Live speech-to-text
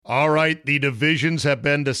All right, the divisions have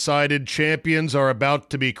been decided, champions are about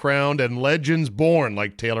to be crowned, and legends born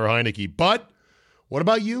like Taylor Heineke. But what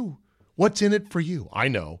about you? What's in it for you? I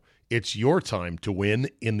know. It's your time to win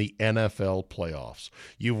in the NFL playoffs.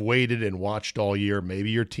 You've waited and watched all year.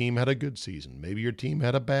 Maybe your team had a good season. Maybe your team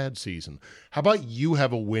had a bad season. How about you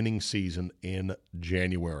have a winning season in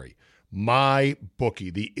January?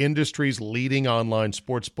 MyBookie, the industry's leading online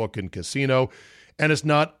sportsbook and casino, and it's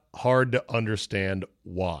not hard to understand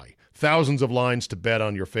why. Thousands of lines to bet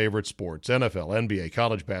on your favorite sports. NFL, NBA,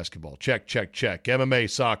 college basketball, check, check, check. MMA,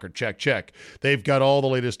 soccer, check, check. They've got all the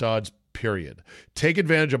latest odds, period. Take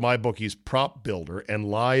advantage of MyBookie's prop builder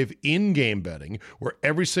and live in-game betting, where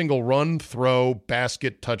every single run, throw,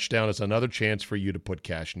 basket, touchdown is another chance for you to put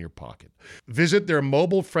cash in your pocket. Visit their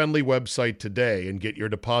mobile-friendly website today and get your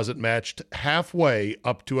deposit matched halfway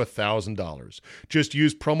up to $1,000. Just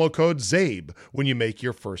use promo code ZABE when you make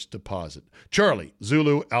your first deposit. Charlie,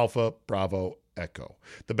 Zulu, Alpha, Bravo, Echo.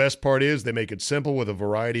 The best part is they make it simple with a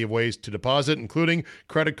variety of ways to deposit, including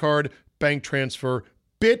credit card, bank transfer,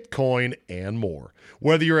 Bitcoin, and more.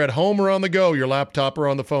 Whether you're at home or on the go, your laptop or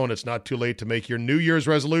on the phone, it's not too late to make your New Year's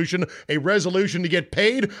resolution a resolution to get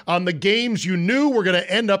paid on the games you knew were going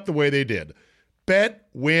to end up the way they did. Bet,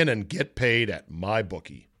 win, and get paid at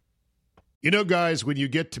MyBookie. You know, guys, when you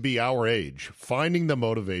get to be our age, finding the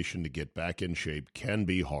motivation to get back in shape can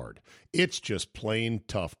be hard. It's just plain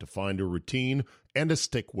tough to find a routine and to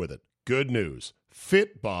stick with it. Good news.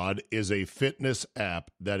 Fitbod is a fitness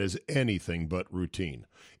app that is anything but routine.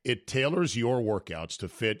 It tailors your workouts to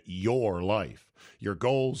fit your life, your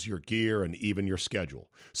goals, your gear, and even your schedule,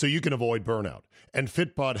 so you can avoid burnout. And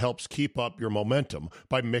Fitbod helps keep up your momentum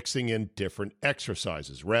by mixing in different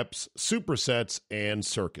exercises, reps, supersets, and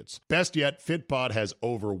circuits. Best yet, Fitbod has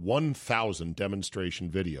over 1,000 demonstration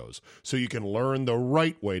videos, so you can learn the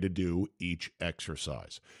right way to do each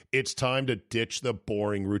exercise. It's time to ditch the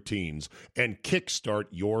boring routines and kickstart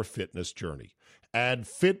your fitness journey. Add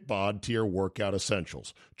Fitbod to your workout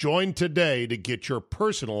essentials. Join today to get your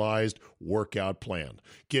personalized workout plan.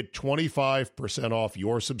 Get 25% off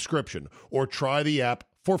your subscription or try the app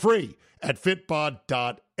for free at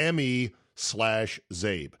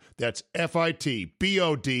fitbod.me/Zabe. That's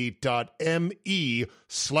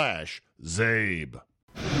fitbod.me/Zabe.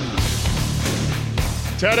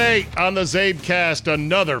 Today on the Zabecast,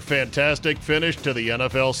 another fantastic finish to the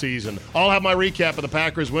NFL season. I'll have my recap of the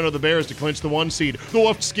Packers' win of the Bears to clinch the 1 seed, the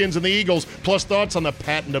Wolfskins and the Eagles, plus thoughts on the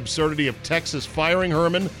patent absurdity of Texas firing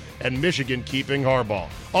Herman and Michigan keeping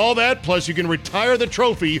Harbaugh. All that, plus you can retire the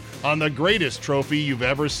trophy on the greatest trophy you've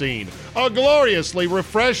ever seen. A gloriously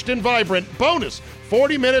refreshed and vibrant bonus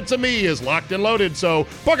 40 minutes of me is locked and loaded, so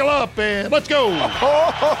buckle up and let's go. Here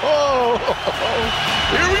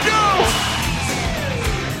we go.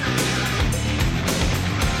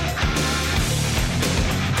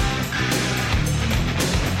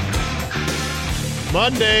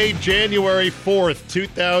 Monday, January 4th,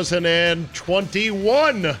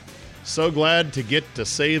 2021. So glad to get to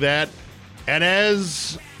say that. And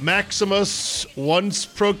as Maximus once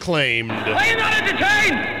proclaimed, are you not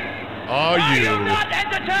entertained? Are you not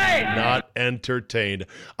entertained? Not entertained.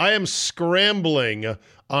 I am scrambling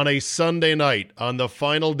on a Sunday night on the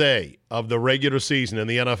final day of the regular season in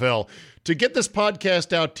the NFL to get this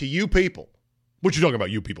podcast out to you people. What you talking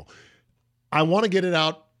about, you people? I want to get it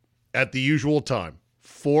out at the usual time,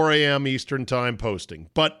 4 a.m. Eastern time posting.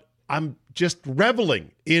 But I'm just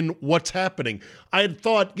reveling in what's happening. I had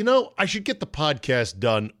thought, I should get the podcast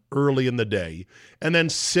done early in the day and then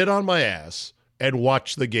sit on my ass and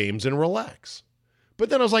watch the games and relax. But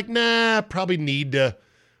then I was like, probably need to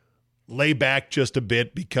lay back just a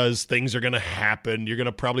bit because things are going to happen. You're going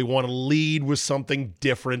to probably want to lead with something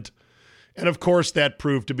different. And of course, that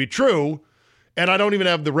proved to be true. And I don't even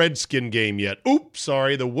have the Redskin game yet. The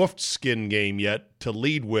Wolfskin game yet to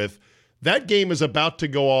lead with. That game is about to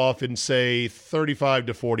go off in, say, 35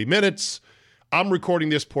 to 40 minutes. I'm recording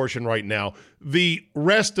this portion right now. The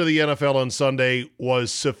rest of the NFL on Sunday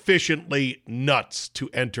was sufficiently nuts to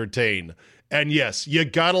entertain. And yes, you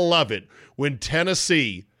gotta love it when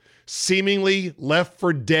Tennessee seemingly left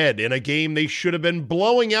for dead in a game they should have been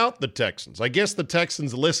blowing out the Texans. I guess the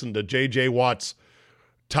Texans listened to J.J. Watt's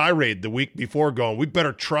tirade the week before going, we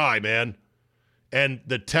better try, man. And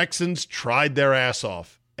the Texans tried their ass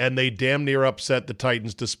off, and they damn near upset the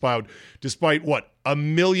Titans despite what,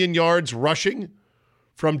 1 million yards rushing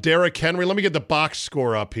from Derrick Henry? Let me get the box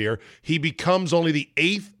score up here. He becomes only the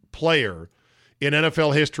 8th player in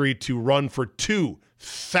NFL history to run for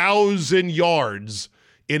 2,000 yards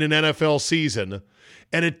in an NFL season.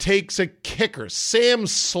 And it takes a kicker, Sam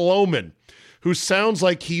Sloman, who sounds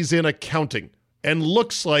like he's in accounting and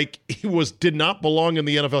looks like he did not belong in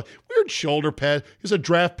the NFL. Weird shoulder pad. He's a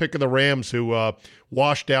draft pick of the Rams who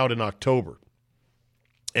washed out in October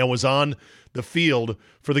and was on the field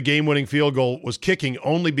for the game-winning field goal, was kicking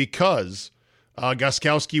only because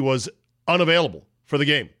Gostkowski was unavailable for the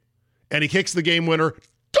game. And he kicks the game winner,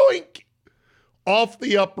 doink, off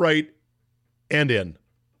the upright and in.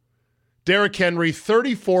 Derrick Henry,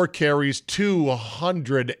 34 carries,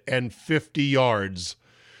 250 yards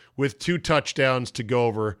with 2 touchdowns to go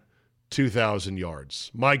over 2,000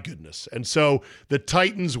 yards. My goodness. And so the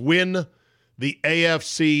Titans win the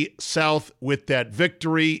AFC South with that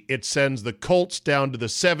victory. It sends the Colts down to the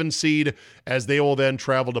 7 seed as they will then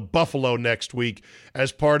travel to Buffalo next week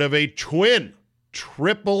as part of a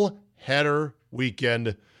triple header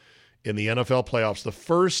weekend in the NFL playoffs, the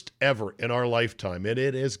first ever in our lifetime, and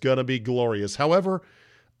it is going to be glorious. However,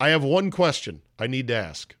 I have one question I need to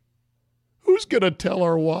ask. Who's going to tell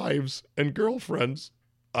our wives and girlfriends?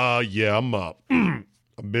 Yeah, I'm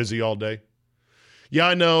busy all day. Yeah,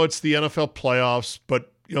 I know it's the NFL playoffs,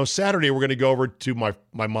 but Saturday we're going to go over to my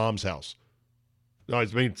mom's house. No, I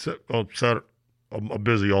mean Saturday. I'm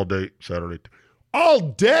busy all day Saturday. All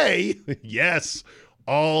day? Yes,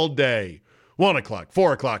 all day. 1 o'clock,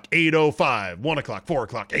 4 o'clock, 8:05. 1 o'clock, 4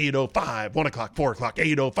 o'clock, 8:05. 1 o'clock, 4 o'clock,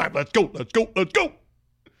 8:05. Let's go.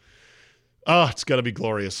 It's going to be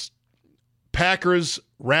glorious. Packers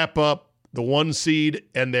wrap up the 1 seed,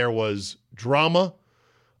 and there was drama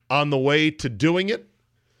on the way to doing it.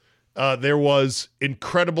 There was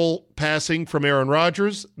incredible passing from Aaron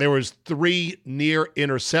Rodgers. There was 3 near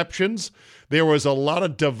interceptions. There was a lot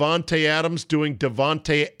of Davante Adams doing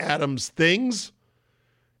Davante Adams things.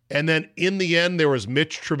 And then in the end, there was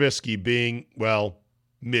Mitch Trubisky being,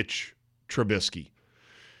 Mitch Trubisky.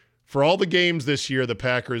 For all the games this year, the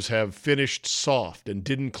Packers have finished soft and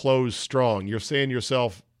didn't close strong. You're saying to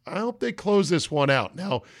yourself, I hope they close this one out.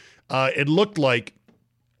 Now, it looked like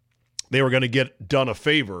they were going to get done a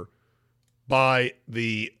favor by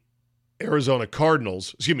the San Francisco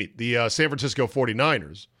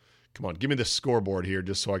 49ers. Come on, give me the scoreboard here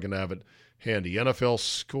just so I can have it handy. NFL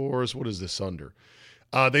scores, what is this under?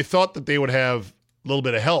 They thought that they would have a little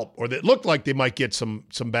bit of help, or it looked like they might get some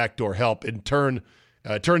backdoor help. In turn,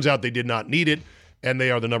 it turns out they did not need it, and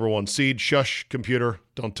they are the number 1 seed. Shush, computer.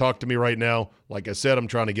 Don't talk to me right now. Like I said, I'm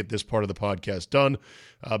trying to get this part of the podcast done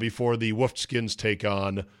before the Wolfskins take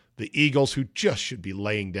on the Eagles, who just should be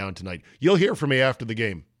laying down tonight. You'll hear from me after the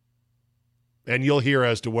game, and you'll hear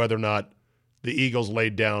as to whether or not the Eagles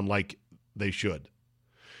laid down like they should.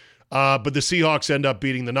 But the Seahawks end up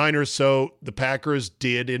beating the Niners, so the Packers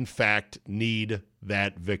did, in fact, need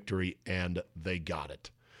that victory, and they got it.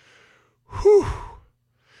 Whew.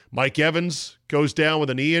 Mike Evans goes down with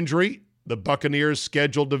a knee injury. The Buccaneers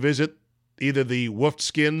scheduled to visit either the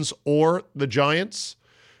Wolfskins or the Giants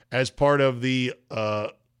as part of the,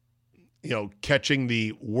 catching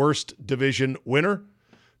the worst division winner.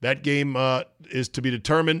 That game is to be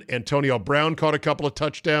determined. Antonio Brown caught a couple of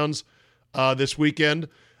touchdowns this weekend.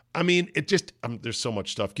 I mean, there's so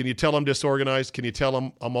much stuff. Can you tell I'm disorganized? Can you tell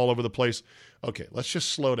I'm all over the place? Okay, let's just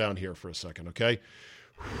slow down here for a second, okay?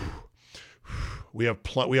 We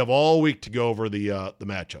have all week to go over the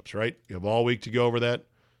matchups, right? You have all week to go over that.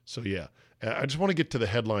 So, yeah. I just want to get to the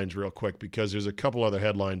headlines real quick because there's a couple other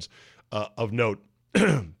headlines of note.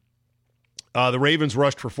 The Ravens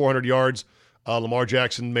rushed for 400 yards. Lamar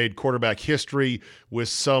Jackson made quarterback history with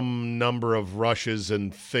some number of rushes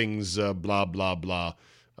and things, blah, blah, blah.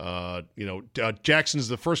 Jackson is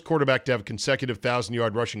the first quarterback to have consecutive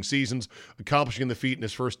 1,000-yard rushing seasons, accomplishing the feat in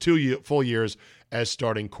his first 2 full years as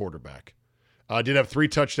starting quarterback. Did have 3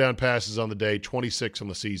 touchdown passes on the day, 26 on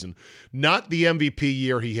the season. Not the MVP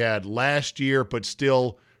year he had last year, but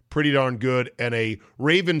still pretty darn good. And a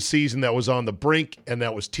Ravens season that was on the brink and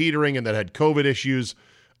that was teetering and that had COVID issues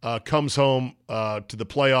comes home to the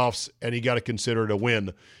playoffs, and you got to consider it a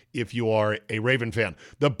win if you are a Raven fan.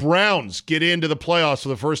 The Browns get into the playoffs for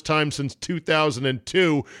the first time since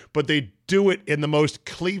 2002, but they do it in the most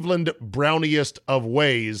Cleveland Browniest of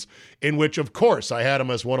ways, in which, of course, I had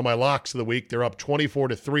them as one of my locks of the week. They're up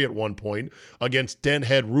 24-3 at one point against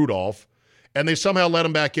Denhead Rudolph, and they somehow let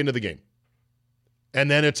them back into the game.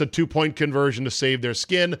 And then it's a 2-point conversion to save their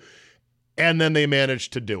skin, and then they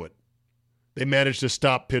managed to do it. They managed to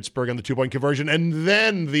stop Pittsburgh on the 2-point conversion, and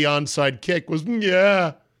then the onside kick was,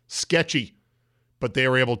 sketchy. But they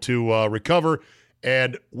were able to recover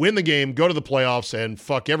and win the game, go to the playoffs, and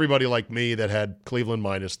fuck everybody like me that had Cleveland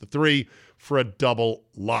minus the 3 for a double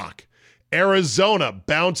lock. Arizona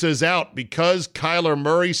bounces out because Kyler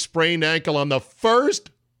Murray sprained ankle on the first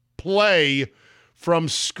play from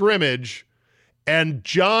scrimmage, and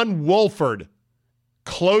John Wolford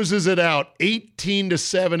closes it out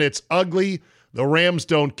 18-7. It's ugly. The Rams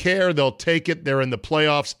don't care. They'll take it. They're in the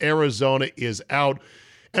playoffs. Arizona is out.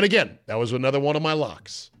 And again, that was another one of my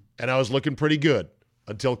locks. And I was looking pretty good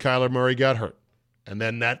until Kyler Murray got hurt. And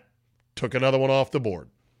then that took another one off the board.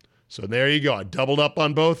 So there you go. I doubled up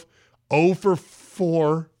on both. 0 for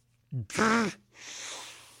 4.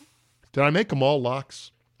 Did I make them all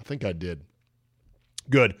locks? I think I did.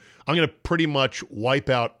 Good. I'm going to pretty much wipe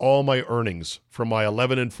out all my earnings from my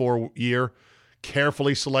 11-4 year,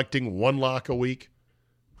 carefully selecting one lock a week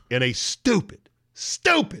in a stupid,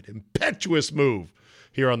 impetuous move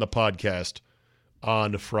here on the podcast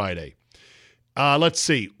on Friday. Let's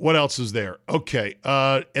see. What else is there? Okay.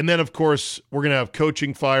 And then, of course, we're going to have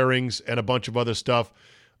coaching firings and a bunch of other stuff.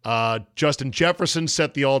 Justin Jefferson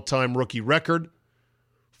set the all-time rookie record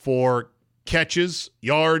for catches,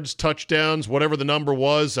 yards, touchdowns, whatever the number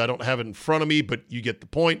was. I don't have it in front of me, but you get the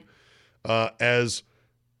point. As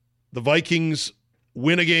the Vikings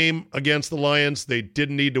win a game against the Lions, they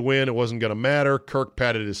didn't need to win. It wasn't going to matter. Kirk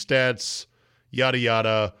padded his stats, yada,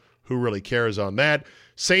 yada. Who really cares on that?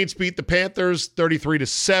 Saints beat the Panthers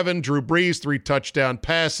 33-7. Drew Brees, 3 touchdown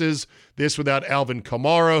passes. This without Alvin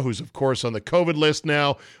Kamara, who's of course on the COVID list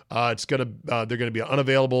now. They're going to be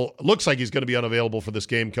unavailable. Looks like he's going to be unavailable for this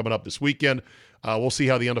game coming up this weekend. We'll see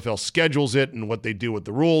how the NFL schedules it and what they do with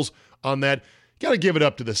the rules on that. Got to give it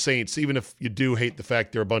up to the Saints, even if you do hate the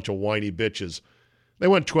fact they're a bunch of whiny bitches. They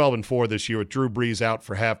went 12-4 this year with Drew Brees out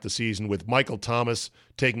for half the season, with Michael Thomas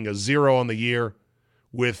taking a 0 on the year,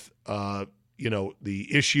 with the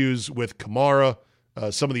issues with Kamara,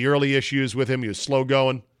 some of the early issues with him. He was slow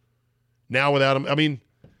going. Now without him, I mean,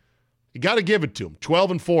 you got to give it to him.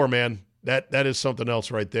 12-4, man. That is something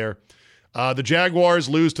else right there. The Jaguars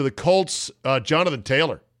lose to the Colts. Jonathan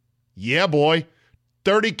Taylor. Yeah, boy.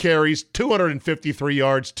 30 carries, 253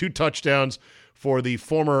 yards, 2 touchdowns for the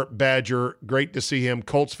former Badger. Great to see him.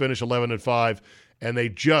 Colts finish 11-5, and they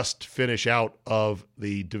just finish out of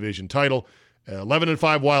the division title.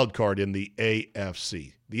 11-5 wild card in the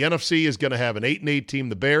AFC. The NFC is going to have an 8-8 team,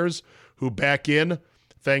 the Bears, who back in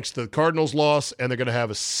thanks to the Cardinals' loss, and they're going to have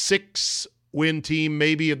a 6-win team,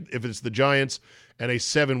 maybe if it's the Giants, and a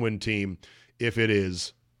 7-win team if it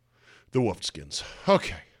is the Wolfskins.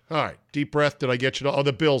 Okay, all right. Deep breath. Did I get you? Oh,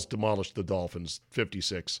 the Bills demolished the Dolphins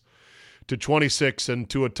 56-26, and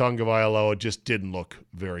Tua Tagovailoa just didn't look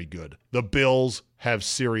very good. The Bills have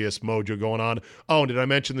serious mojo going on. Oh, and did I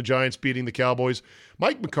mention the Giants beating the Cowboys?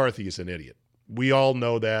 Mike McCarthy is an idiot. We all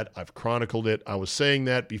know that. I've chronicled it. I was saying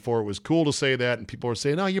that before it was cool to say that, and people were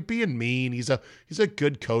saying, "Oh, you're being mean. He's a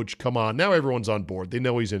good coach. Come on." Now everyone's on board. They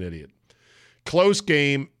know he's an idiot. Close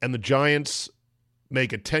game, and the Giants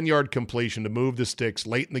make a 10-yard completion to move the sticks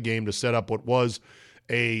late in the game to set up what was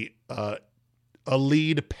a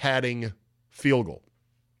lead padding field goal.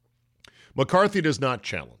 McCarthy does not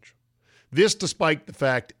challenge. This despite the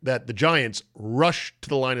fact that the Giants rushed to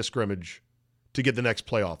the line of scrimmage to get the next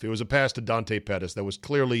playoff. It was a pass to Dante Pettis that was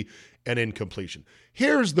clearly an incompletion.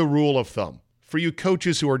 Here's the rule of thumb for you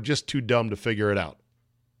coaches who are just too dumb to figure it out.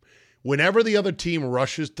 Whenever the other team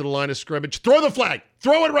rushes to the line of scrimmage, throw the flag.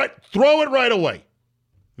 Throw it right away.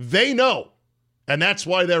 They know, and that's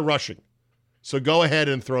why they're rushing. So go ahead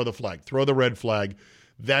and throw the flag. Throw the red flag.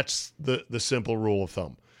 That's the simple rule of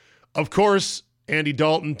thumb. Of course, Andy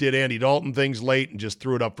Dalton did Andy Dalton things late and just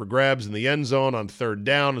threw it up for grabs in the end zone on 3rd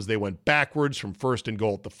down as they went backwards from 1st and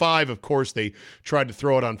goal at the 5. Of course, they tried to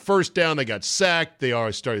throw it on 1st down. They got sacked.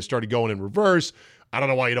 They started going in reverse. I don't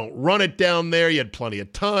know why you don't run it down there. You had plenty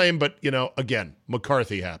of time, but, again,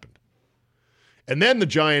 McCarthy happened. And then the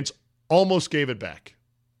Giants almost gave it back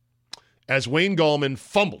as Wayne Gallman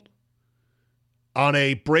fumbled on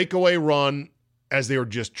a breakaway run as they were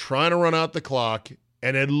just trying to run out the clock,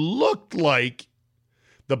 and it looked like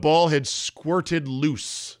the ball had squirted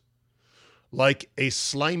loose like a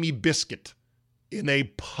slimy biscuit in a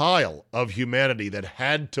pile of humanity that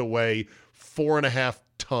had to weigh 4.5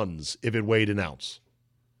 tons if it weighed an ounce.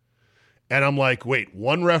 And I'm like, wait,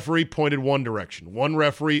 one referee pointed one direction. One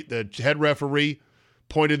referee, the head referee,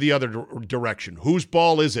 pointed the other direction. Whose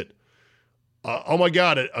ball is it? Oh my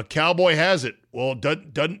God, a Cowboy has it. Well,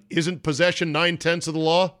 isn't possession 9/10 of the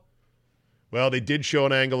law? Well, they did show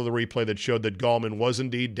an angle of the replay that showed that Gallman was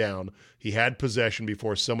indeed down. He had possession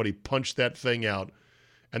before somebody punched that thing out,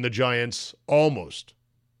 and the Giants almost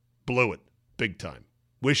blew it big time.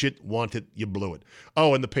 Wish it, want it, you blew it.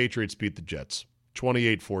 Oh, and the Patriots beat the Jets,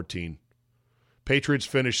 28-14. Patriots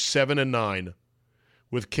finished 7-9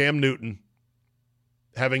 with Cam Newton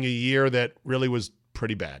having a year that really was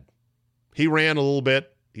pretty bad. He ran a little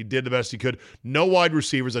bit. He did the best he could. No wide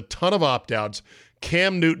receivers, a ton of opt-outs.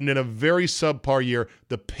 Cam Newton in a very subpar year.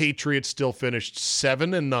 The Patriots still finished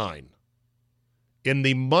 7-9 in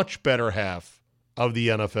the much better half of the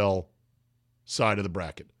NFL side of the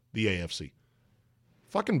bracket, the AFC.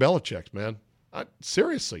 Fucking Belichick, man.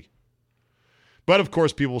 Seriously. But, of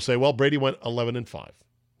course, people will say, well, Brady went 11-5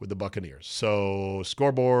 with the Buccaneers. So,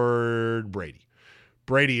 scoreboard, Brady.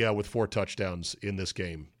 Brady with 4 touchdowns in this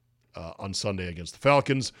game on Sunday against the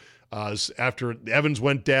Falcons. After Evans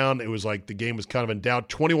went down, it was like the game was kind of in doubt.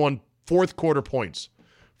 21 fourth-quarter points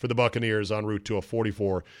for the Buccaneers en route to a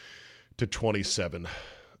 44-27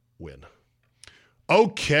 win.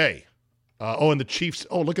 Okay. And the Chiefs.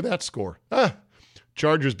 Oh, look at that score.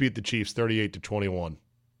 Chargers beat the Chiefs 38-21.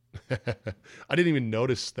 I didn't even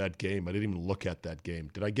notice that game. I didn't even look at that game.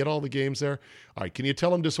 Did I get all the games there? All right. Can you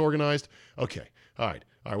tell I'm disorganized? Okay. All right.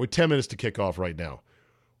 We're 10 minutes to kick off right now.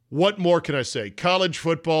 What more can I say? College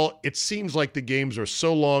football, it seems like the games are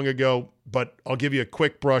so long ago, but I'll give you a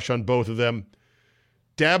quick brush on both of them.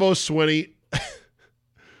 Dabo Swinney,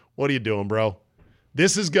 what are you doing, bro?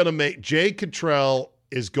 This is going to make Jay Cottrell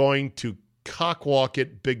is going to cockwalk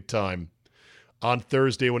it big time on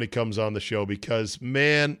Thursday when he comes on the show because,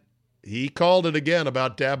 man, he called it again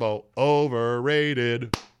about Dabo.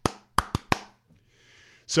 Overrated.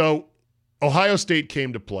 So Ohio State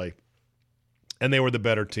came to play, and they were the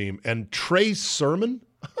better team. And Trey Sermon?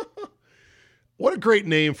 What a great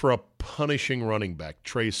name for a punishing running back,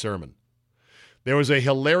 Trey Sermon. There was a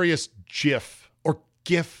hilarious GIF,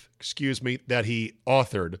 that he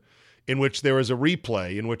authored, in which there was a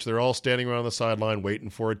replay in which they're all standing around the sideline waiting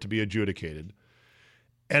for it to be adjudicated.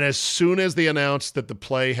 And as soon as they announced that the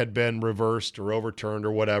play had been reversed or overturned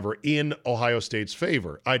or whatever in Ohio State's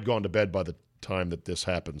favor, I'd gone to bed by the time that this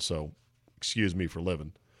happened, so excuse me for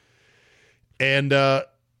living. And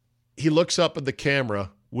he looks up at the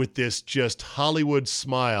camera with this just Hollywood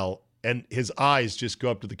smile, and his eyes just go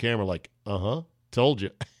up to the camera like, told you.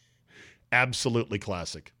 Absolutely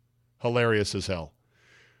classic. Hilarious as hell.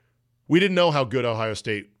 We didn't know how good Ohio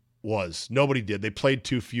State was. Nobody did. They played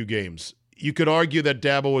too few games. You could argue that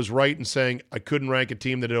Dabo was right in saying I couldn't rank a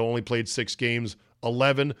team that had only played 6 games,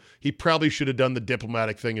 11. He probably should have done the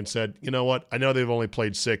diplomatic thing and said, you know what? I know they've only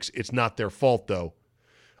played 6. It's not their fault, though.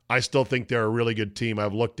 I still think they're a really good team.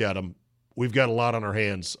 I've looked at them. We've got a lot on our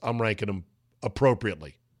hands. I'm ranking them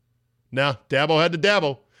appropriately. Nah, Dabo had to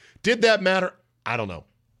Dabo. Did that matter? I don't know.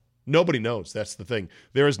 Nobody knows. That's the thing.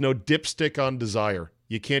 There is no dipstick on desire.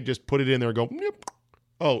 You can't just put it in there and go, Nip.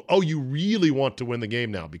 Oh, you really want to win the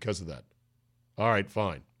game now because of that. All right,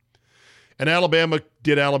 fine. And Alabama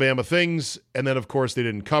did Alabama things, and then, of course, they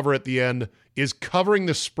didn't cover at the end. Is covering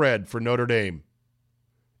the spread for Notre Dame,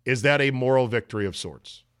 is that a moral victory of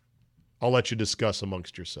sorts? I'll let you discuss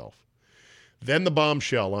amongst yourself. Then the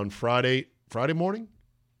bombshell on Saturday morning.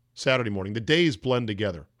 The days blend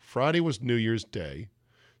together. Friday was New Year's Day.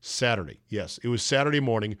 Saturday, yes, it was Saturday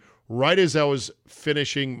morning, right as I was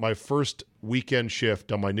finishing my first weekend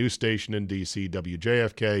shift on my new station in D.C.,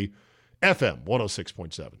 WJFK, FM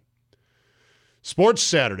 106.7. Sports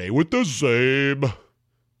Saturday with the Zabe.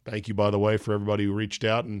 Thank you, by the way, for everybody who reached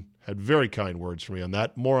out and had very kind words for me on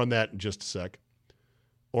that. More on that in just a sec.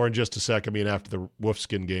 Or in just a sec, I mean after the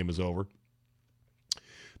Wolfskin game is over.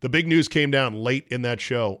 The big news came down late in that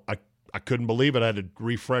show. I couldn't believe it. I had to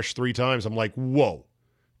refresh 3 times. I'm like, whoa.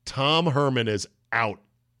 Tom Herman is out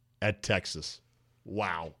at Texas.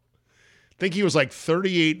 Wow. I think he was like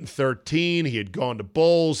 38-13. He had gone to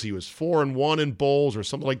bowls. He was 4-1 in bowls or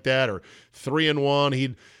something like that, or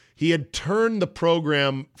 3-1. He had turned the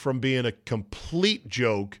program from being a complete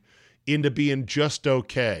joke into being just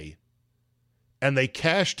okay. And they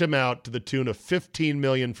cashed him out to the tune of $15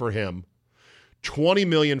 million for him, $20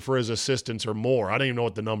 million for his assistants or more. I don't even know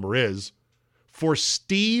what the number is. For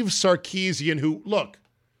Steve Sarkisian, who, look,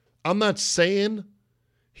 I'm not saying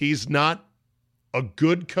he's not a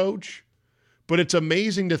good coach, but it's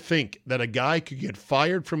amazing to think that a guy could get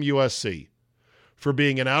fired from USC for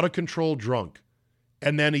being an out-of-control drunk,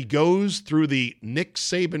 and then he goes through the Nick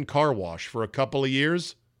Saban car wash for a couple of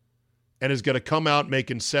years and is going to come out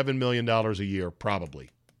making $7 million a year,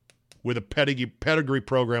 probably, with a pedigree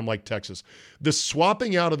program like Texas. The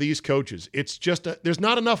swapping out of these coaches, it's just there's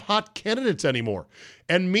not enough hot candidates anymore.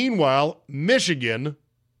 And meanwhile, Michigan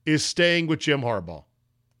is staying with Jim Harbaugh,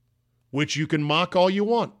 which you can mock all you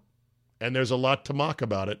want, and there's a lot to mock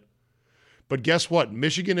about it. But guess what?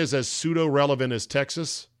 Michigan is as pseudo-relevant as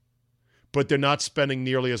Texas, but they're not spending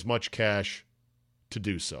nearly as much cash to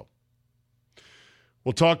do so.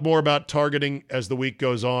 We'll talk more about targeting as the week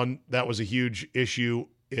goes on. That was a huge issue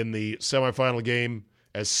in the semifinal game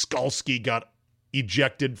as Skalski got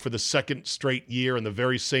ejected for the second straight year in the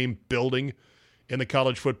very same building in the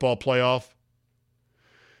college football playoff.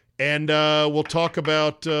 And we'll talk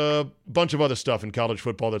about a bunch of other stuff in college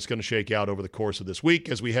football that's going to shake out over the course of this week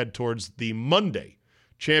as we head towards the Monday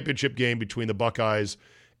championship game between the Buckeyes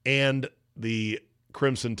and the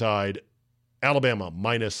Crimson Tide. Alabama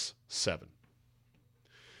 -7.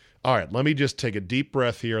 All right, let me just take a deep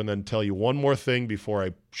breath here and then tell you one more thing before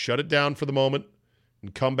I shut it down for the moment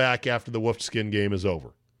and come back after the Wolfskin game is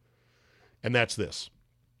over. And that's this.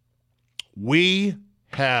 We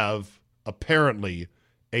have apparently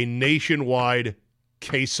a nationwide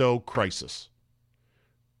queso crisis.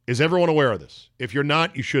 Is everyone aware of this? If you're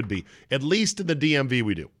not, you should be. At least in the DMV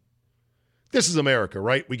we do. This is America,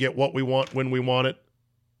 right? We get what we want when we want it,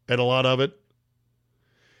 and a lot of it.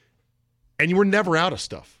 And you were never out of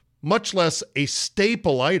stuff, much less a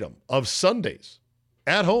staple item of Sundays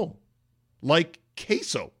at home, like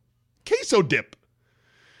queso dip.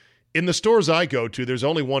 In the stores I go to, there's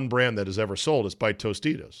only one brand that is ever sold. It's by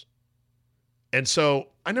Tostitos. And so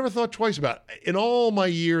I never thought twice about it. In all my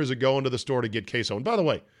years of going to the store to get queso, and by the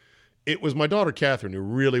way, it was my daughter Catherine who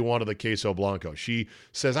really wanted the queso blanco. She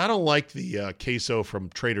says, I don't like the queso from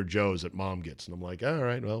Trader Joe's that Mom gets. And I'm like, all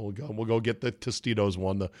right, well, we'll go get the Tostitos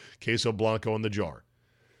one, the queso blanco in the jar.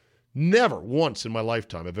 Never once in my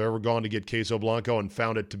lifetime have I ever gone to get queso blanco and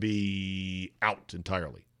found it to be out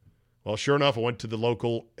entirely. Well, sure enough, I went to the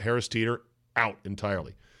local Harris Teeter, out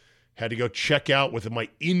entirely. Had to go check out with my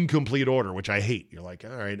incomplete order, which I hate. You're like,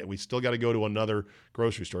 all right, we still got to go to another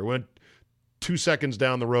grocery store. Went 2 seconds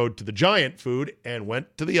down the road to the Giant Food and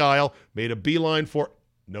went to the aisle, made a beeline for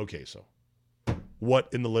no queso. What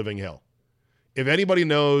in the living hell? If anybody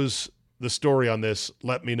knows the story on this,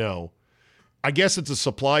 let me know. I guess it's a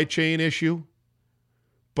supply chain issue,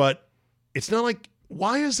 but it's not like,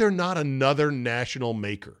 why is there not another national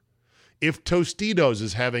maker? If Tostitos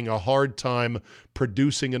is having a hard time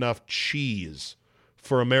producing enough cheese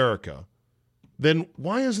for America, then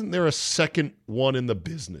why isn't there a second one in the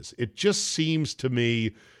business? It just seems to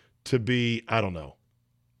me to be, I don't know,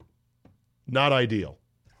 not ideal.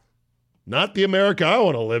 Not the America I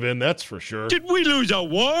want to live in, that's for sure. Did we lose a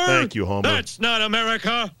war? Thank you, Homer. That's not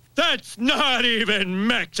America. That's not even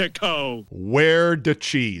Mexico. Where the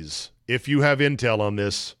cheese? If you have intel on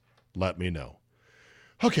this, let me know.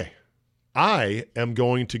 Okay, I am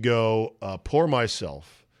going to go pour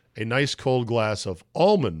myself a nice cold glass of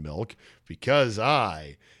almond milk because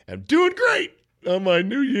I am doing great on my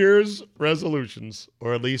New Year's resolutions,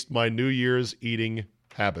 or at least my New Year's eating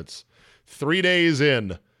habits. 3 days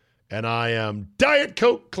in, and I am Diet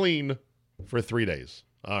Coke clean for 3 days.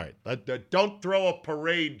 All right, don't throw a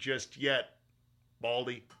parade just yet,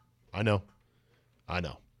 Baldy. I know.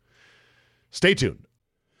 Stay tuned.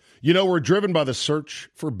 You know, we're driven by the search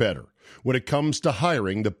for better. When it comes to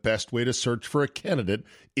hiring, the best way to search for a candidate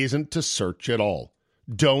isn't to search at all.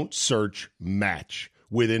 Don't search, match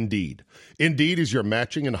with Indeed. Indeed is your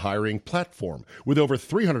matching and hiring platform with over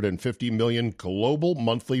 350 million global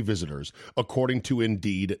monthly visitors, according to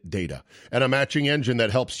Indeed data, and a matching engine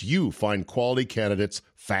that helps you find quality candidates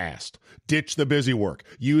fast. Ditch the busy work.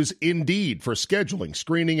 Use Indeed for scheduling,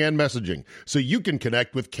 screening, and messaging so you can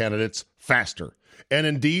connect with candidates faster. And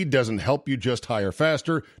Indeed doesn't help you just hire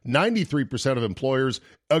faster. 93% of employers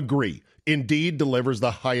agree. Indeed delivers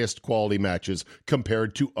the highest quality matches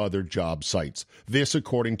compared to other job sites. This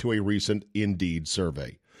according to a recent Indeed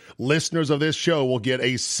survey. Listeners of this show will get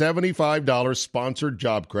a $75 sponsored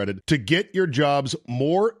job credit to get your jobs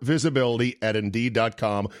more visibility at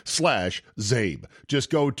Indeed.com/Zabe.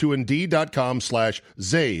 Just go to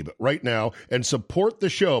Indeed.com/Zabe right now and support the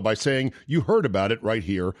show by saying you heard about it right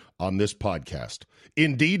here on this podcast.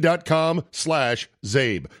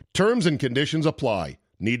 Indeed.com/Zabe. Terms and conditions apply.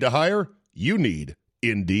 Need to hire? You need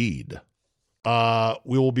Indeed.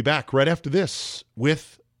 We will be back right after this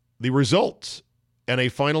with the results and a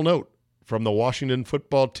final note from the Washington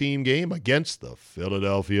football team game against the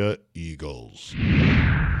Philadelphia Eagles.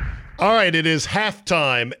 All right, it is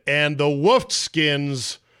halftime, and the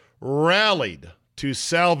Wolfskins rallied to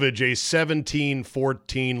salvage a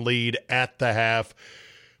 17-14 lead at the half.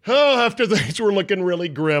 Oh, after things were looking really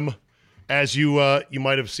grim. As you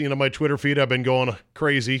might have seen on my Twitter feed, I've been going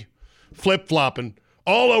crazy, flip-flopping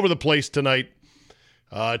all over the place tonight.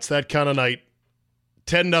 It's that kind of night.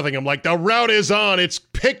 10-0. I'm like, the route is on. It's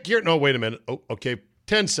pick your... No, wait a minute. Oh, okay.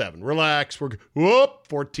 10-7. Relax. We're... Whoop.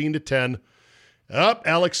 14-10. Up.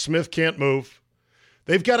 Alex Smith can't move.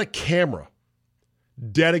 They've got a camera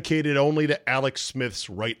dedicated only to Alex Smith's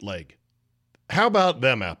right leg. How about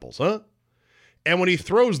them apples, huh? And when he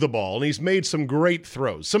throws the ball, and he's made some great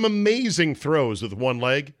throws, some amazing throws with one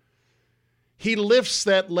leg, he lifts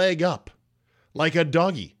that leg up like a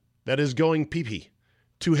doggy that is going pee-pee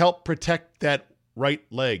to help protect that right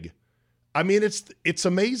leg. I mean, it's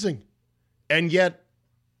amazing. And yet,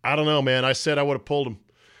 I don't know, man. I said I would have pulled him.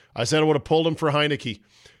 I said I would have pulled him for Heinicke.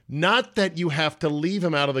 Not that you have to leave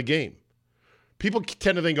him out of the game. People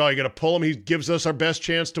tend to think, oh, you're going to pull him. He gives us our best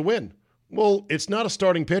chance to win. Well, it's not a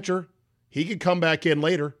starting pitcher. He could come back in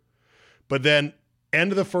later. But then,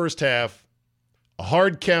 end of the first half, a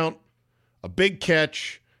hard count, a big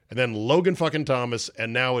catch, and then Logan fucking Thomas,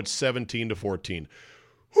 and now it's 17-14.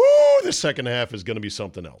 Whoo, the second half is going to be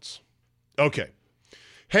something else. Okay.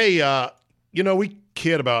 Hey, we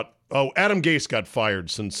kid about, Adam Gase got fired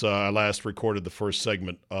since I last recorded the first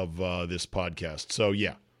segment of this podcast. So,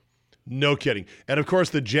 yeah, no kidding. And, of course,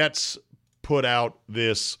 the Jets put out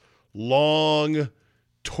this long,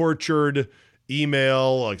 tortured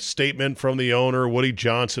email, a statement from the owner, Woody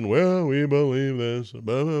Johnson. Well, we believe this.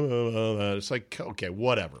 Blah, blah, blah, blah. It's like, okay,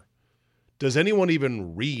 whatever. Does anyone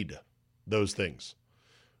even read those things?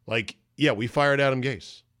 Like, yeah, we fired Adam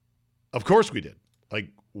Gase. Of course we did. Like,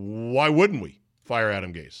 why wouldn't we fire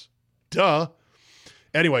Adam Gase? Duh.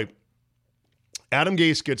 Anyway, Adam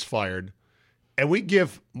Gase gets fired, and we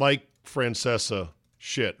give Mike Francesa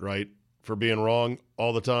shit, right, for being wrong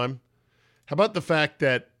all the time. How about the fact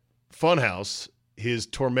that Funhouse, his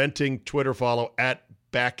tormenting Twitter follow at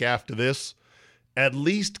Back After This, at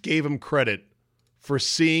least gave him credit for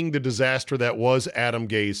seeing the disaster that was Adam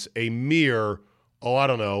Gase a mere,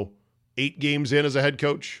 8 games in as a head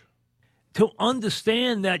coach? To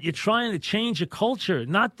understand that you're trying to change a culture,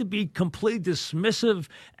 not to be completely dismissive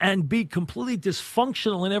and be completely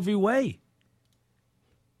dysfunctional in every way.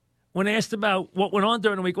 When asked about what went on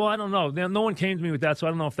during the week, well, I don't know. No one came to me with that, so I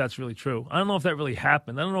don't know if that's really true. I don't know if that really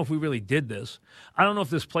happened. I don't know if we really did this. I don't know if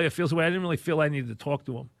this player feels the way. I didn't really feel I needed to talk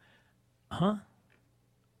to him. Huh?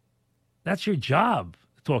 That's your job,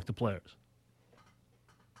 to talk to players.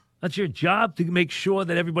 That's your job, to make sure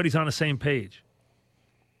that everybody's on the same page.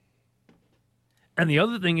 And the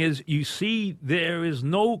other thing is, you see there is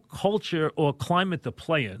no culture or climate to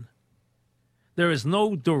play in. There is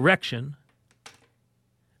no direction.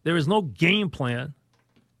 There is no game plan.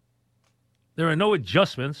 There are no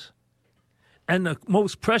adjustments. And the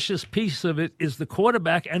most precious piece of it is the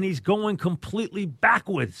quarterback, and he's going completely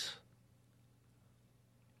backwards.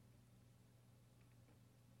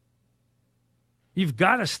 You've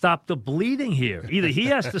got to stop the bleeding here. Either he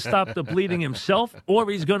has to stop the bleeding himself, or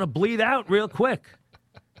he's going to bleed out real quick.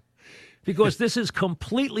 Because this is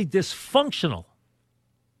completely dysfunctional.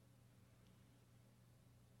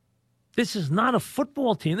 This is not a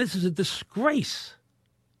football team. This is a disgrace.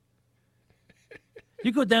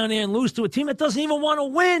 You go down there and lose to a team that doesn't even want to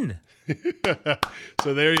win.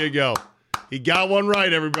 So there you go. He got one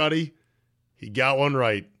right, everybody. He got one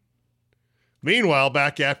right. Meanwhile,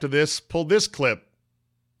 back after this, pull this clip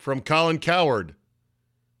from Colin Cowherd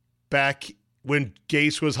back when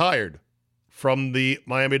Gase was hired from the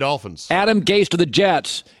Miami Dolphins. Adam Gase to the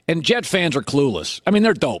Jets, and Jet fans are clueless. I mean,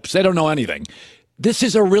 they're dopes. They don't know anything. This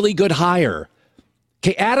is a really good hire.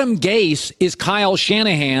 Okay, Adam Gase is Kyle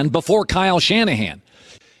Shanahan before Kyle Shanahan.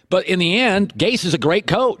 But in the end, Gase is a great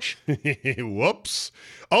coach. Whoops.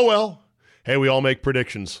 Oh, well. Hey, we all make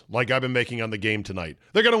predictions like I've been making on the game tonight.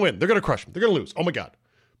 They're going to win. They're going to crush them. They're going to lose. Oh, my God.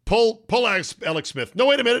 Pull Alex Smith. No,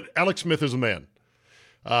 wait a minute. Alex Smith is a man.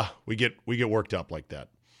 We get worked up like that.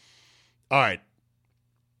 All right.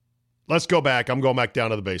 Let's go back. I'm going back down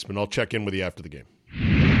to the basement. I'll check in with you after the game.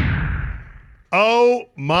 Oh,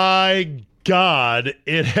 my God.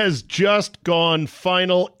 It has just gone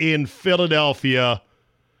final in Philadelphia.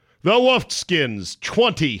 The Wolfskins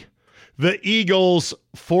 20. The Eagles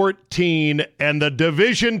 14, and the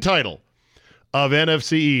division title of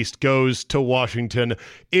NFC East goes to Washington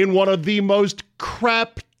in one of the most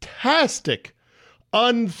craptastic,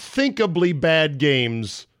 unthinkably bad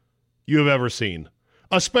games you have ever seen.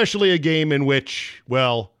 Especially a game in which,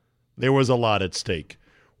 well, there was a lot at stake.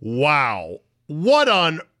 Wow. What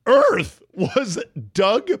on earth was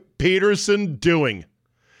Doug Peterson doing?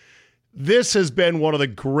 This has been one of the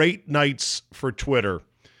great nights for Twitter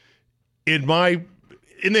in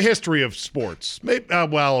the history of sports. Maybe,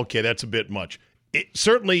 okay, that's a bit much.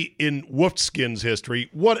 Certainly in Wolfskins history.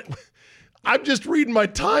 I'm just reading my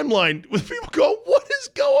timeline with people going, what is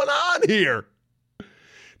going on here?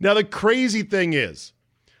 Now, the crazy thing is,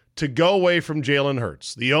 to go away from Jalen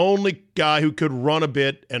Hurts, the only guy who could run a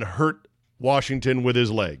bit and hurt Washington with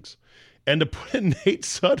his legs, and to put in Nate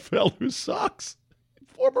Sudfeld, who sucks,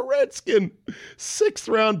 former Redskin,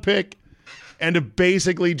 6th-round pick, and to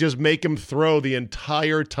basically just make him throw the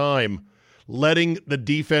entire time, letting the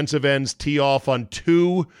defensive ends tee off on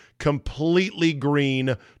 2 completely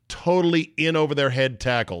green, totally in over their head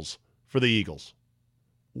tackles for the Eagles.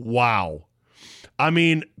 Wow. I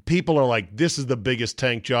mean, people are like, this is the biggest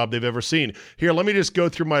tank job they've ever seen. Here, let me just go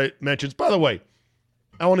through my mentions. By the way,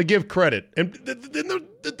 I want to give credit. And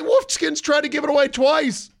the Wolfskins tried to give it away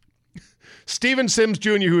twice. Steven Sims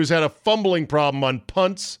Jr., who has had a fumbling problem on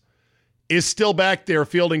punts, is still back there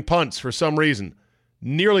fielding punts for some reason.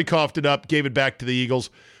 Nearly coughed it up, gave it back to the Eagles.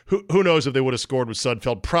 Who knows if they would have scored with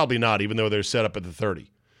Sudfeld? Probably not, even though they're set up at the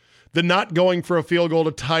 30. The not going for a field goal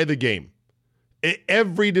to tie the game.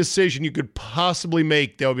 Every decision you could possibly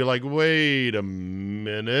make, they'll be like, wait a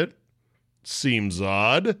minute. Seems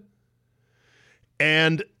odd.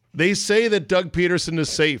 And they say that Doug Peterson is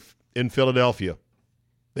safe in Philadelphia.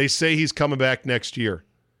 They say he's coming back next year.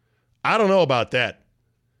 I don't know about that.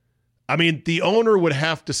 I mean, the owner would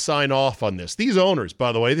have to sign off on this. These owners,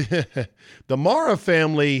 by the way, the Mara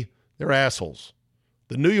family, they're assholes.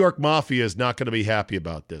 The New York Mafia is not going to be happy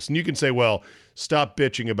about this. And you can say, well, stop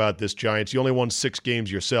bitching about this, Giants. You only won 6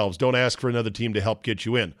 games yourselves. Don't ask for another team to help get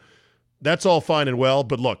you in. That's all fine and well,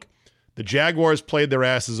 but look, the Jaguars played their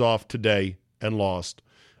asses off today and lost.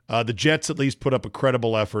 The Jets at least put up a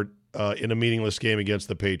credible effort in a meaningless game against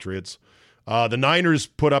the Patriots. The Niners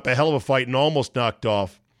put up a hell of a fight and almost knocked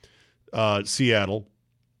off Seattle.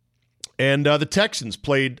 And the Texans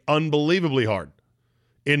played unbelievably hard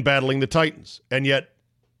in battling the Titans. And yet,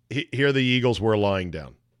 here the Eagles were lying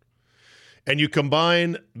down. And you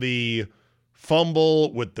combine the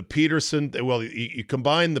fumble with the Peterson, well, you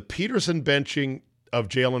combine the Peterson benching of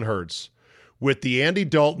Jalen Hurts with the Andy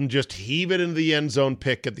Dalton just heave it into the end zone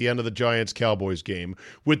pick at the end of the Giants-Cowboys game,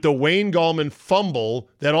 with the Wayne Gallman fumble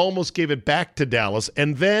that almost gave it back to Dallas.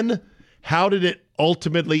 And then how did it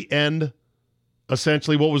ultimately end?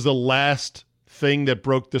 Essentially, what was the last thing that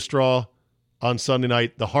broke the straw on Sunday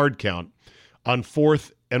night? The hard count on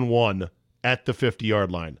 4th and 1 at the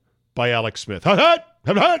 50-yard line by Alex Smith.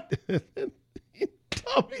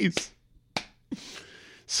 Dummies.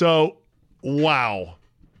 So, wow.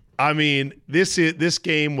 I mean, this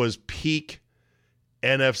game was peak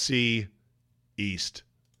NFC East.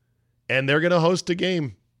 And they're going to host a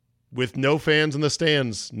game with no fans in the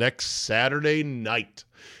stands next Saturday night.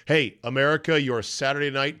 Hey, America, your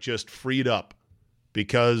Saturday night just freed up,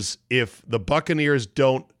 because if the Buccaneers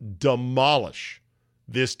don't demolish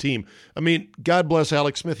this team, I mean, God bless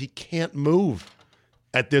Alex Smith, he can't move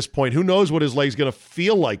at this point. Who knows what his leg's going to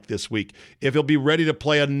feel like this week, if he'll be ready to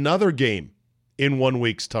play another game in 1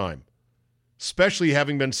 week's time, especially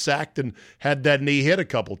having been sacked and had that knee hit a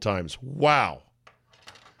couple times. Wow.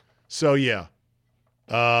 So, yeah.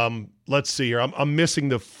 Let's see here. I'm missing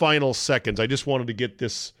the final seconds. I just wanted to get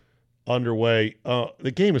this underway.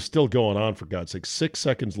 The game is still going on, for God's sake. 6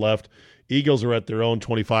 seconds left. Eagles are at their own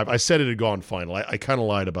 25. I said it had gone final. I kind of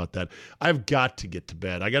lied about that. I've got to get to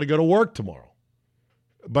bed. I got to go to work tomorrow.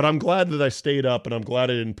 But I'm glad that I stayed up, and I'm glad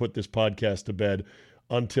I didn't put this podcast to bed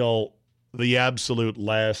until the absolute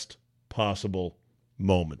last possible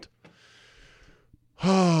moment.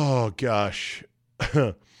 Oh, gosh.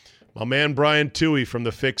 My man Brian Toohey from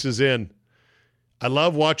The Fix is in. I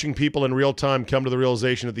love watching people in real time come to the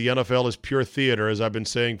realization that the NFL is pure theater, as I've been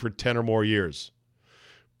saying for 10 or more years.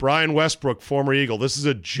 Brian Westbrook, former Eagle. This is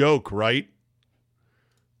a joke, right?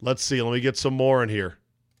 Let's see. Let me get some more in here.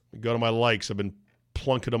 Go to my likes. I've been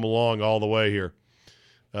plunking them along all the way here.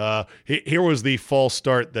 Here was the false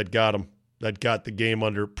start that got him, that got the game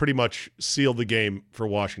under, pretty much sealed the game for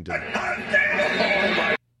Washington.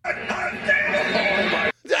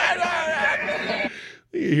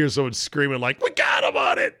 You hear someone screaming like, we got him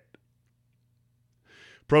on it.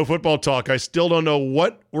 Pro Football Talk. I still don't know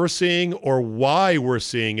what we're seeing or why we're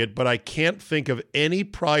seeing it, but I can't think of any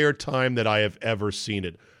prior time that I have ever seen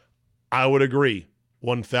it. I would agree,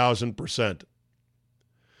 1,000%.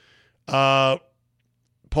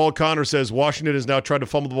 Paul Connor says, Washington has now tried to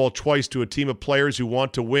fumble the ball twice to a team of players who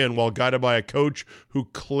want to win while guided by a coach who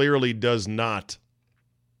clearly does not.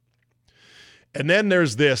 And then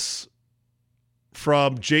there's this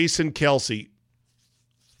from Jason Kelsey.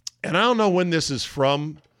 And I don't know when this is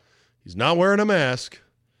from. He's not wearing a mask,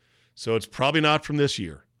 so it's probably not from this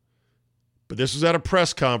year. But this was at a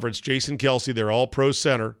press conference. Jason Kelsey, their all-pro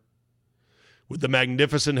center, with the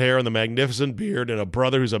magnificent hair and the magnificent beard, and a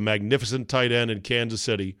brother who's a magnificent tight end in Kansas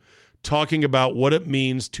City, talking about what it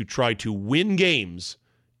means to try to win games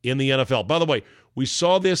in the NFL. By the way, we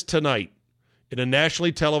saw this tonight in a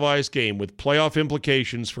nationally televised game with playoff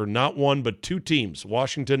implications for not one but two teams,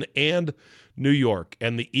 Washington and New York,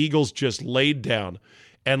 and the Eagles just laid down.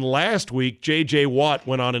 And last week, J.J. Watt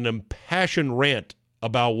went on an impassioned rant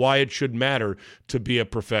about why it should matter to be a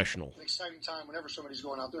professional. An exciting time whenever somebody's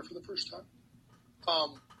going out there for the first time.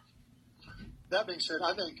 That being said,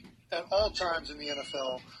 I think at all times in the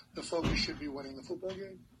NFL, the focus should be winning the football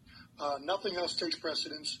game. Nothing else takes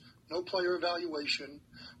precedence. No player evaluation.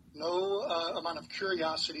 No amount of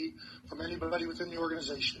curiosity from anybody within the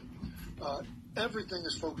organization. Everything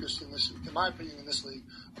is focused, in my opinion, in this league,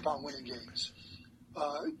 upon winning games.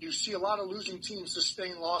 You see a lot of losing teams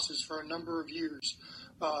sustain losses for a number of years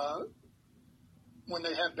when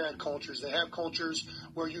they have bad cultures. They have cultures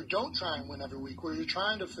where you don't try and win every week, where you're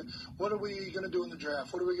trying to, what are we going to do in the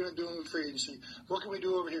draft? What are we going to do in the free agency? What can we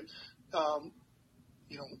do over here?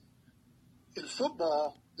 In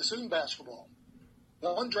football, this isn't basketball.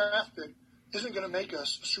 One draft pick isn't going to make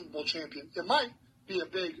us a Super Bowl champion. It might be a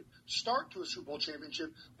big start to a Super Bowl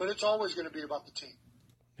championship, but it's always going to be about the team.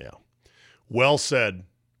 Yeah. Well said.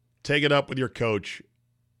 Take it up with your coach.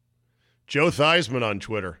 Joe Theismann on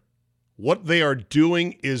Twitter. What they are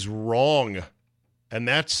doing is wrong, and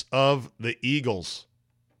that's of the Eagles.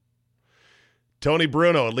 Tony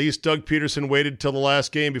Bruno, at least Doug Peterson waited till the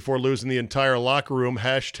last game before losing the entire locker room.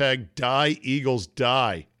 Hashtag die Eagles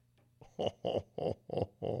die.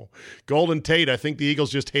 Golden Tate, I think the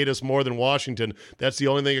Eagles just hate us more than Washington. That's the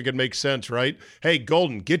only thing that could make sense, right? Hey,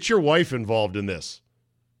 Golden, get your wife involved in this.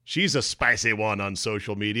 She's a spicy one on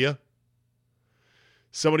social media.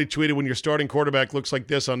 Somebody tweeted, when your starting quarterback looks like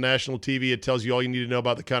this on national TV, it tells you all you need to know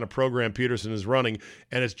about the kind of program Peterson is running.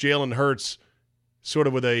 And it's Jalen Hurts sort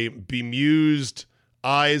of with a bemused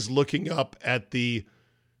eyes looking up at the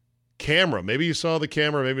camera. Maybe you saw the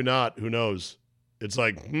camera, maybe not. Who knows? It's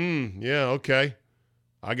like, yeah, okay.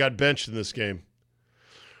 I got benched in this game.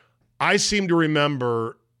 I seem to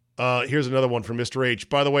remember, here's another one from Mr. H.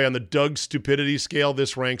 By the way, on the Doug stupidity scale,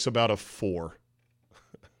 this ranks about a 4.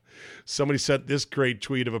 Somebody sent this great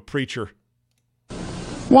tweet of a preacher.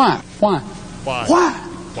 Why? Why?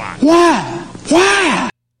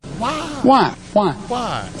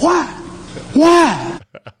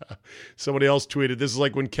 Somebody else tweeted, this is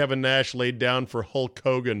like when Kevin Nash laid down for Hulk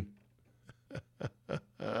Hogan.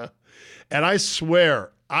 And I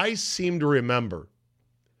swear, I seem to remember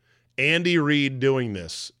Andy Reid doing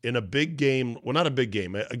this in a big game. Well, not a big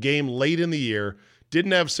game, a game late in the year.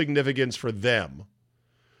 Didn't have significance for them,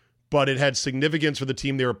 but it had significance for the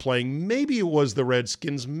team they were playing. Maybe it was the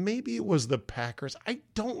Redskins. Maybe it was the Packers. I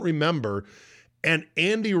don't remember. And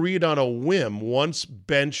Andy Reid on a whim once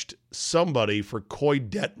benched somebody for Coy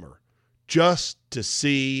Detmer just to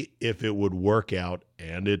see if it would work out,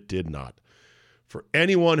 and it did not. For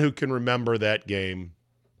anyone who can remember that game,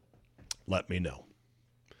 let me know.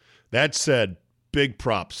 That said, big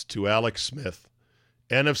props to Alex Smith,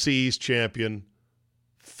 NFC East champion,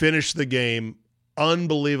 finished the game,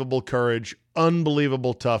 unbelievable courage,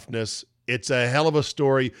 unbelievable toughness. It's a hell of a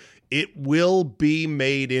story. It will be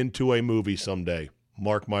made into a movie someday.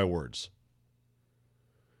 Mark my words.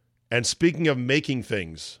 And speaking of making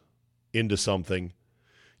things into something,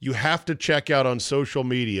 you have to check out on social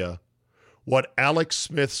media what Alex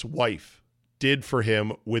Smith's wife did for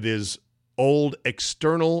him with his old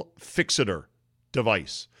external fixator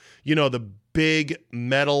device. You know, the big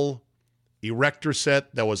metal erector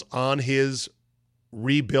set that was on his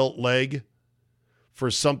rebuilt leg for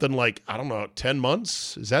something like, 10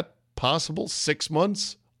 months? Is that possible? 6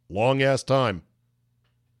 months? Long-ass time.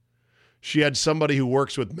 She had somebody who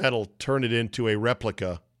works with metal turn it into a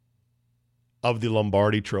replica of the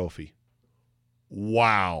Lombardi Trophy.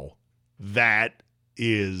 Wow. That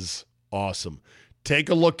is awesome. Take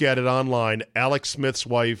a look at it online. Alex Smith's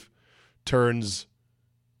wife turns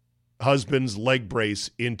husband's leg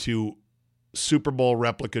brace into Super Bowl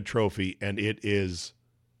replica trophy, and it is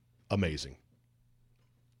amazing.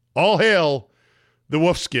 All hail the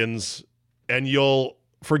Wolfskins, and you'll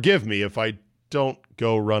forgive me if I don't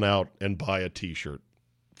go run out and buy a T-shirt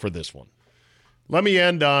for this one. Let me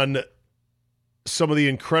end on some of the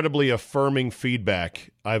incredibly affirming feedback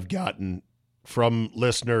I've gotten from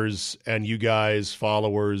listeners and you guys,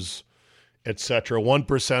 followers, etc.,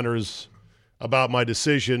 1%ers, about my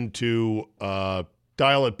decision to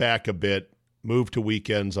dial it back a bit, move to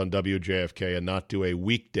weekends on WJFK and not do a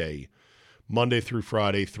weekday, Monday through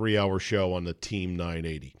Friday, 3-hour show on the Team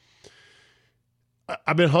 980.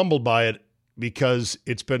 I've been humbled by it because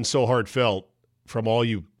it's been so heartfelt from all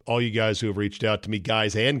you guys who have reached out to me,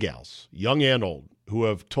 guys and gals, young and old, who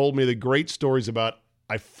have told me the great stories about,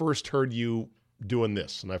 I first heard you doing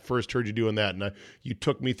this, and I first heard you doing that, and you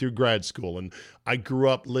took me through grad school, and I grew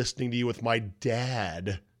up listening to you with my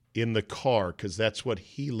dad in the car because that's what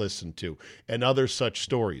he listened to, and other such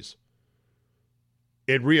stories.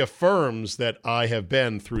 It reaffirms that I have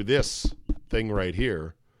been through this thing right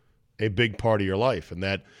here, a big part of your life, and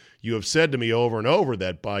that you have said to me over and over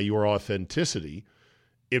that by your authenticity,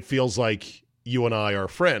 it feels like you and I are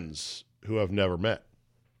friends who have never met.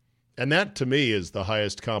 And that, to me, is the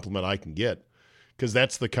highest compliment I can get, because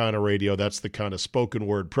that's the kind of radio, that's the kind of spoken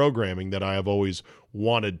word programming that I have always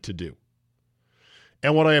wanted to do.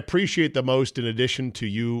 And what I appreciate the most, in addition to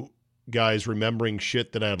you guys remembering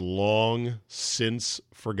shit that I had long since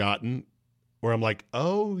forgotten, where I'm like,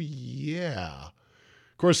 oh, yeah.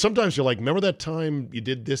 Of course, sometimes you're like, remember that time you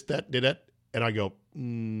did this, that, did that? And I go,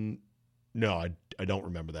 no, I don't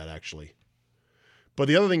remember that, actually. But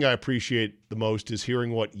the other thing I appreciate the most is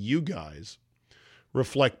hearing what you guys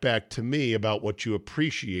reflect back to me about what you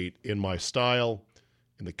appreciate in my style,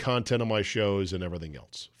 in the content of my shows, and everything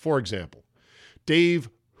else. For example, Dave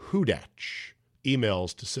Hudach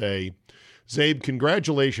emails to say, Zabe,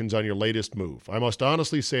 congratulations on your latest move. I must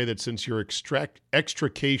honestly say that since your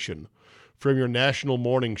extrication from your national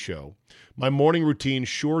morning show, my morning routine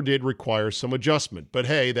sure did require some adjustment. But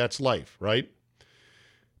hey, that's life, right?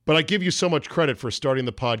 But I give you so much credit for starting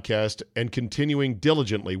the podcast and continuing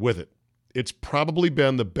diligently with it. It's probably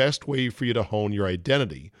been the best way for you to hone your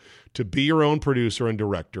identity, to be your own producer and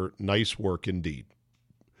director. Nice work indeed.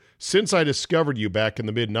 Since I discovered you back in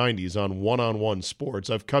the mid-90s on One-on-One Sports,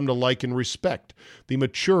 I've come to like and respect the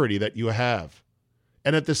maturity that you have.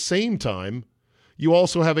 And at the same time, you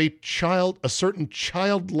also have a certain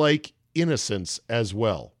childlike innocence as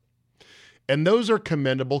well. And those are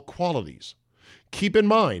commendable qualities. Keep in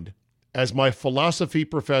mind, as my philosophy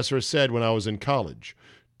professor said when I was in college,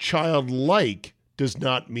 childlike does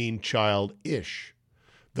not mean childish.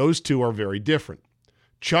 Those two are very different.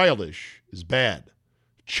 Childish is bad.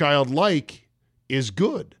 Childlike is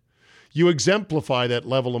good. You exemplify that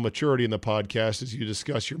level of maturity in the podcast as you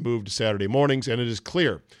discuss your move to Saturday mornings, and it is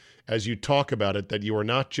clear as you talk about it that you are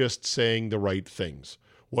not just saying the right things.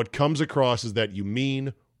 What comes across is that you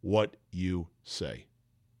mean what you say.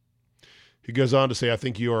 He goes on to say, I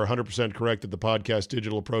think you are 100% correct that the podcast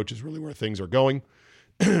digital approach is really where things are going.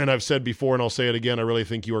 And I've said before, and I'll say it again, I really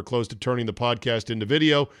think you are close to turning the podcast into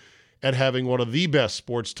video and having one of the best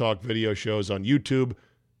sports talk video shows on YouTube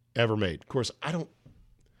ever made. Of course, I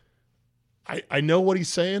know what he's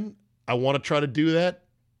saying. I want to try to do that.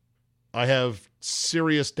 I have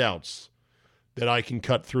serious doubts that I can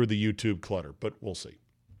cut through the YouTube clutter, but we'll see.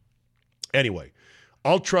 Anyway,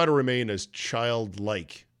 I'll try to remain as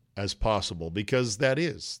childlike as possible, because that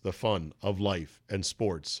is the fun of life and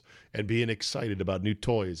sports and being excited about new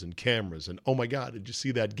toys and cameras and, oh my God, did you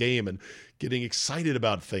see that game, and getting excited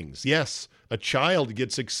about things. Yes, a child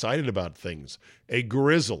gets excited about things. A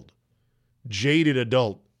grizzled, jaded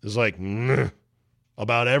adult is like,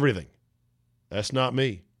 about everything. That's not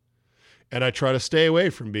me. And I try to stay away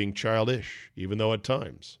from being childish, even though at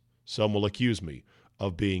times some will accuse me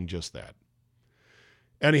of being just that.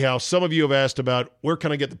 Anyhow, some of you have asked about where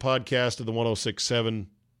can I get the podcast of the 106.7,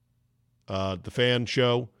 the Fan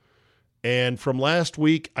Show. And from last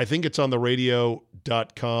week, I think it's on the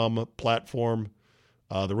radio.com platform,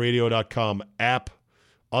 the radio.com app,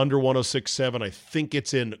 under 106.7. I think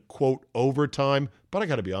it's in, quote, overtime. But I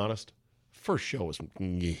got to be honest, first show was,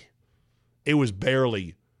 it was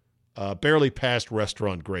barely past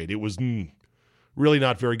restaurant grade. It was really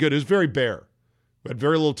not very good. It was very bare. We had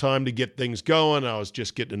very little time to get things going. I was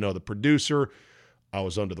just getting to know the producer. I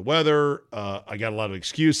was under the weather. I got a lot of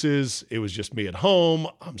excuses. It was just me at home.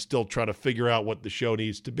 I'm still trying to figure out what the show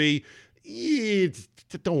needs to be.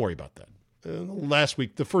 Don't worry about that. Last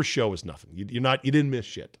week, the first show was nothing. You didn't miss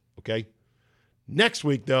shit, okay? Next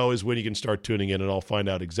week, though, is when you can start tuning in, and I'll find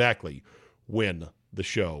out exactly when the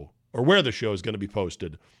show, or where the show is going to be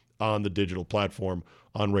posted on the digital platform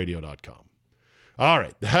on radio.com. All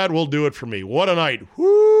right, that will do it for me. What a night.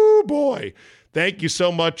 Whoo, boy. Thank you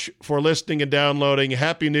so much for listening and downloading.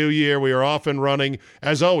 Happy New Year. We are off and running.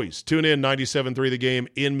 As always, tune in 97.3 The Game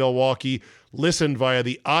in Milwaukee. Listen via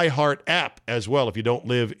the iHeart app as well if you don't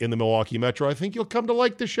live in the Milwaukee Metro. I think you'll come to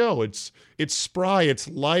like the show. It's spry. It's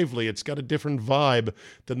lively. It's got a different vibe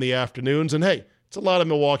than the afternoons. And, hey, it's a lot of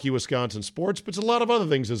Milwaukee, Wisconsin sports, but it's a lot of other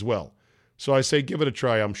things as well. So I say give it a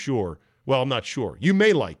try, I'm sure. Well, I'm not sure. You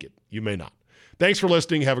may like it. You may not. Thanks for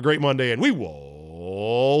listening. Have a great Monday, and we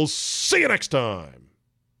will see you next time.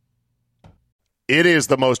 It is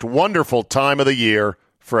the most wonderful time of the year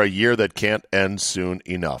for a year that can't end soon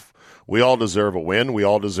enough. We all deserve a win. We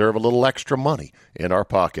all deserve a little extra money in our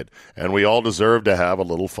pocket, and we all deserve to have a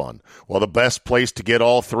little fun. Well, the best place to get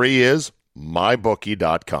all three is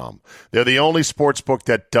MyBookie.com. They're the only sports book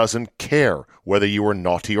that doesn't care whether you were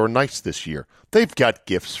naughty or nice this year. They've got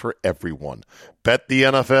gifts for everyone. Bet the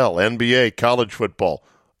NFL, NBA, college football,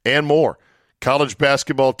 and more. College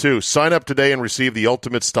basketball, too. Sign up today and receive the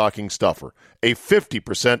ultimate stocking stuffer, a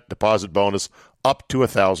 50% deposit bonus up to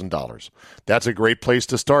 $1,000. That's a great place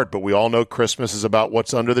to start, but we all know Christmas is about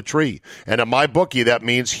what's under the tree. And at MyBookie, that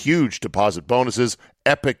means huge deposit bonuses,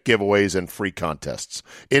 epic giveaways, and free contests.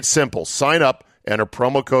 It's simple. Sign up, enter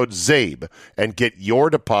promo code ZABE, and get your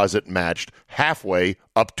deposit matched halfway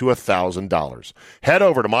up to $1,000. Head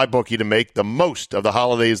over to MyBookie to make the most of the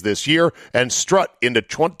holidays this year and strut into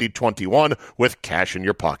 2021 with cash in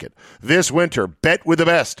your pocket. This winter, bet with the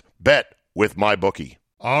best. Bet with MyBookie.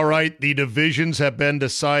 All right, the divisions have been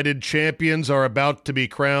decided. Champions are about to be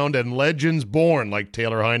crowned and legends born like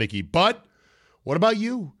Taylor Heineke. But what about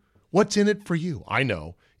you? What's in it for you? I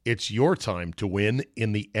know. It's your time to win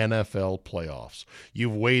in the NFL playoffs.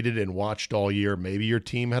 You've waited and watched all year. Maybe your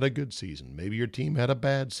team had a good season. Maybe your team had a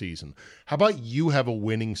bad season. How about you have a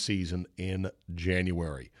winning season in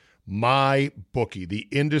January? MyBookie, the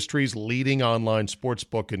industry's leading online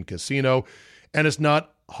sportsbook and casino, and it's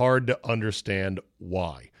not hard to understand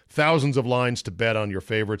why. Thousands of lines to bet on your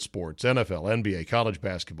favorite sports. NFL, NBA, college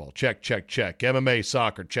basketball. Check, check, check. MMA,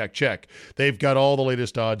 soccer. Check, check. They've got all the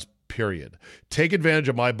latest odds, period. Take advantage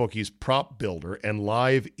of MyBookie's prop builder and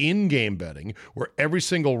live in-game betting, where every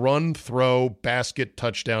single run, throw, basket,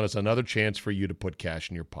 touchdown is another chance for you to put cash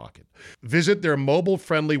in your pocket. Visit their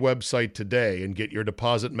mobile-friendly website today and get your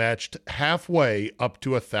deposit matched halfway up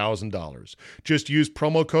to $1,000. Just use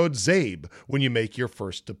promo code ZABE when you make your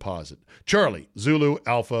first deposit. Charlie, Zulu,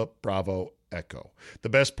 Alpha, Bravo, Echo. The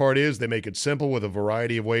best part is they make it simple with a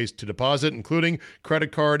variety of ways to deposit, including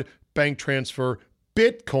credit card, bank transfer,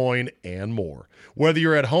 Bitcoin, and more. Whether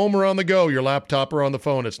you're at home or on the go, your laptop or on the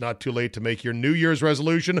phone, it's not too late to make your New Year's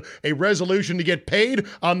resolution a resolution to get paid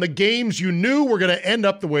on the games you knew were going to end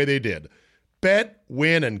up the way they did. Bet,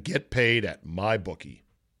 win, and get paid at MyBookie.